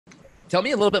Tell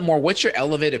me a little bit more. What's your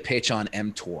elevator pitch on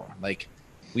mTOR? Like,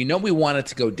 we know we want it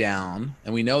to go down,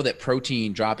 and we know that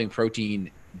dropping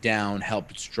protein down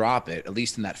helps drop it, at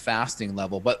least in that fasting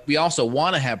level. But we also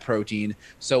want to have protein.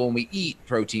 So when we eat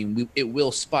protein, it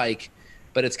will spike,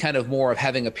 but it's kind of more of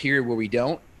having a period where we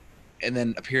don't and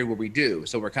then a period where we do.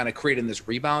 So we're kind of creating this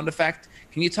rebound effect.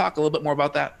 Can you talk a little bit more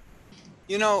about that?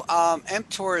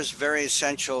 mTOR is very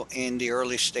essential in the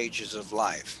early stages of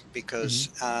life because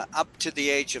up to the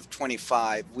age of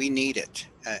 25, we need it.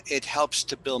 It helps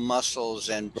to build muscles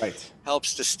and Right.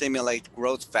 helps to stimulate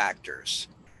growth factors.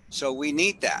 So we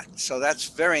need that. So that's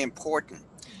very important.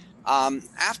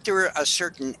 After a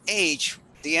certain age,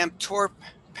 the mTOR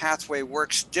pathway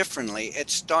works differently. It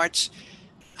starts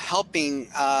helping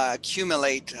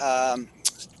accumulate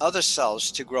other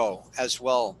cells to grow as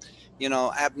well.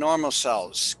 Abnormal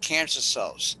cells, cancer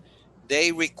cells,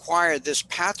 they require this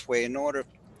pathway in order,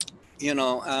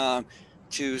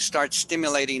 to start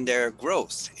stimulating their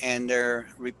growth, and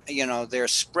their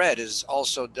spread is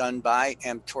also done by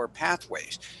mTOR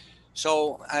pathways.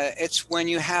 So it's when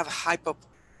you have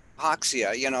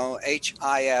hypoxia,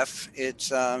 HIF, it's,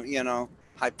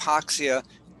 hypoxia,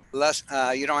 less,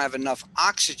 you don't have enough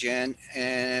oxygen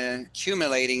and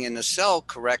accumulating in the cell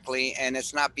correctly, and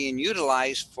it's not being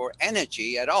utilized for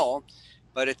energy at all,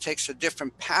 but it takes a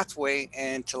different pathway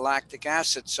into lactic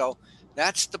acid. So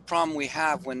that's the problem we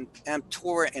have when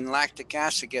mTOR and lactic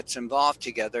acid gets involved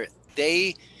together.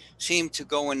 They seem to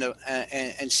go into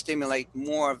and stimulate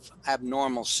more of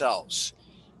abnormal cells.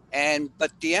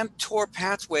 But the mTOR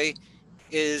pathway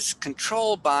is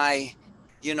controlled by,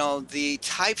 the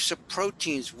types of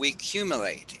proteins we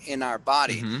accumulate in our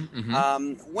body.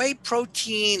 Whey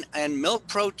protein and milk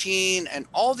protein and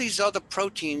all these other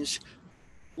proteins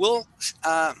will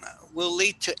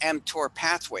lead to mTOR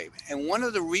pathway. And one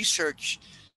of the research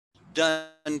done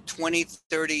 20,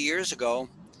 30 years ago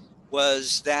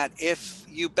was that if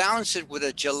you balance it with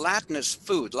a gelatinous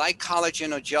food like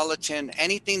collagen or gelatin,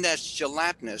 anything that's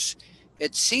gelatinous,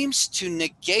 it seems to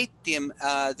negate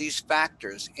these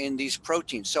factors in these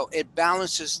proteins. So it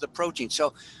balances the protein.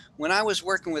 So when I was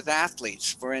working with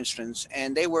athletes, for instance,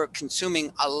 and they were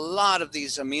consuming a lot of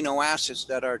these amino acids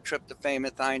that are tryptophan,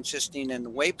 methionine, cysteine,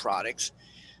 and whey products,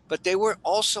 but they were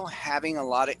also having a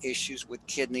lot of issues with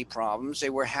kidney problems.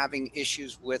 They were having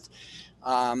issues with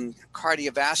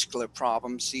cardiovascular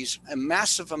problems, these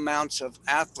massive amounts of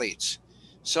athletes.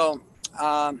 So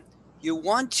you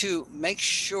want to make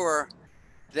sure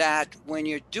that when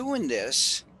you're doing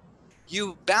this,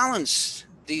 you balance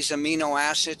these amino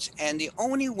acids. And the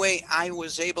only way I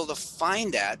was able to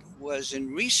find that was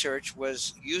in research,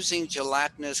 was using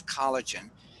gelatinous collagen.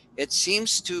 It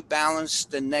seems to balance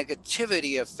the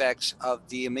negativity effects of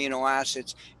the amino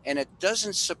acids, and it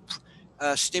doesn't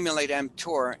stimulate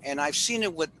mTOR. And I've seen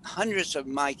it with hundreds of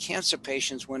my cancer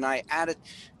patients. When I added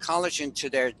collagen to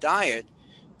their diet,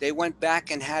 they went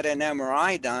back and had an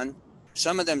MRI done.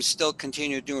 Some of them still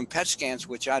continue doing PET scans,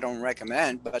 which I don't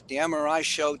recommend, but the MRI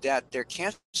showed that their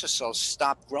cancer cells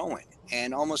stopped growing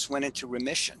and almost went into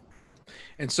remission.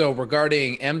 And so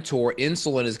regarding mTOR,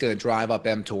 insulin is going to drive up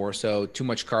mTOR. So too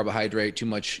much carbohydrate, too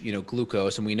much,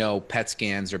 glucose. And we know PET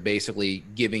scans are basically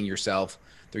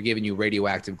they're giving you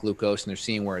radioactive glucose, and they're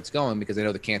seeing where it's going because they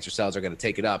know the cancer cells are going to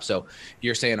take it up. So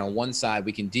you're saying on one side,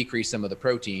 we can decrease some of the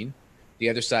protein. The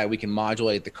other side, we can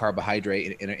modulate the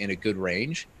carbohydrate in a good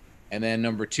range. And then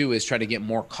number two is try to get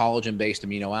more collagen-based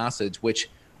amino acids, which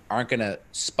aren't going to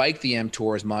spike the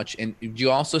mTOR as much. And do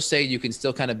you also say you can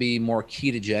still kind of be more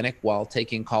ketogenic while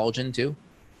taking collagen too?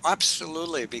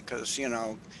 Absolutely, because,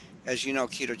 as you know,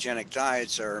 ketogenic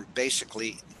diets are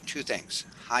basically two things: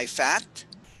 high fat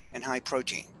and high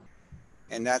protein.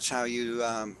 And that's how you,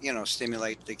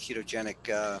 stimulate the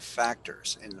ketogenic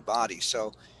factors in the body.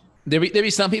 So There'd be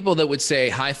some people that would say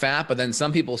high fat, but then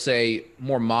some people say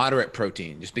more moderate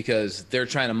protein just because they're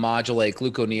trying to modulate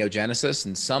gluconeogenesis.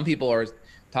 And some people are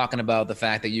talking about the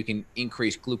fact that you can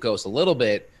increase glucose a little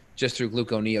bit just through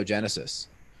gluconeogenesis.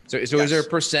 So is there a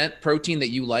percent protein that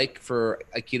you like for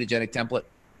a ketogenic template?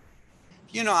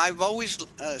 I've always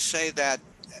say that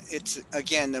it's,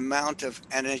 again, the amount of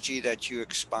energy that you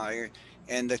expire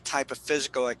and the type of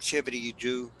physical activity you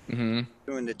do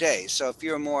during the day. So if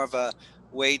you're more of a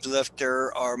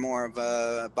weightlifter or more of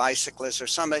a bicyclist or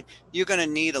somebody, you're going to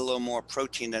need a little more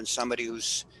protein than somebody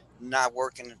who's not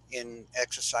working in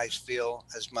exercise field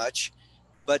as much.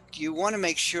 But you want to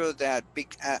make sure that,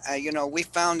 we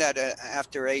found that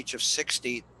after age of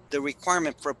 60, the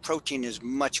requirement for protein is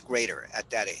much greater at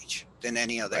that age than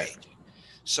any other age.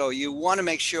 So you want to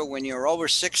make sure when you're over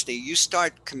 60, you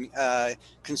start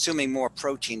consuming more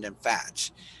protein than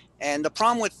fats. And the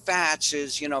problem with fats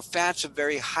is, fats are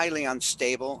very highly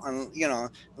unstable, and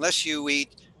unless you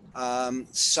eat some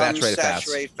Saturated fats.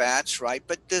 saturated fats, right?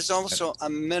 But there's Yep. also a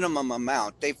minimum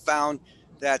amount. They found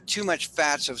that too much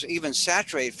fats, of even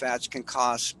saturated fats, can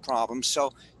cause problems.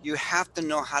 So you have to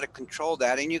know how to control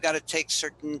that, and you got to take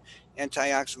certain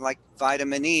antioxidants like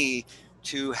vitamin E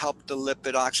to help the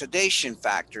lipid oxidation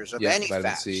factors of Yep. any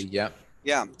Vitamin C. fats. Yep.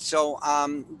 Yeah. So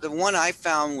the one I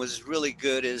found was really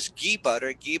good is ghee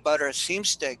butter. Ghee butter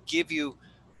seems to give you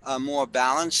more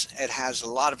balance. It has a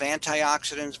lot of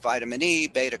antioxidants, vitamin E,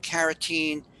 beta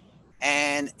carotene,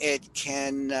 and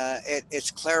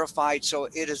it's clarified, so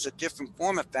it is a different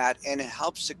form of fat, and it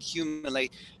helps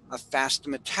accumulate a faster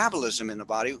metabolism in the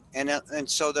body, and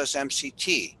so does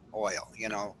MCT oil.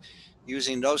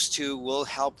 Using those two will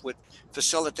help with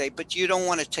facilitate, but you don't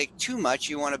want to take too much.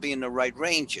 You want to be in the right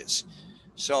ranges.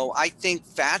 So I think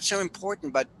fats are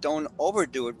important, but don't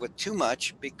overdo it with too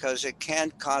much, because it can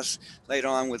cause later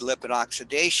on with lipid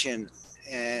oxidation,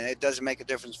 and it doesn't make a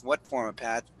difference what form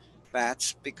of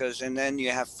fats, because and then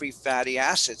you have free fatty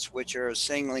acids, which are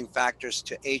signaling factors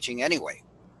to aging anyway.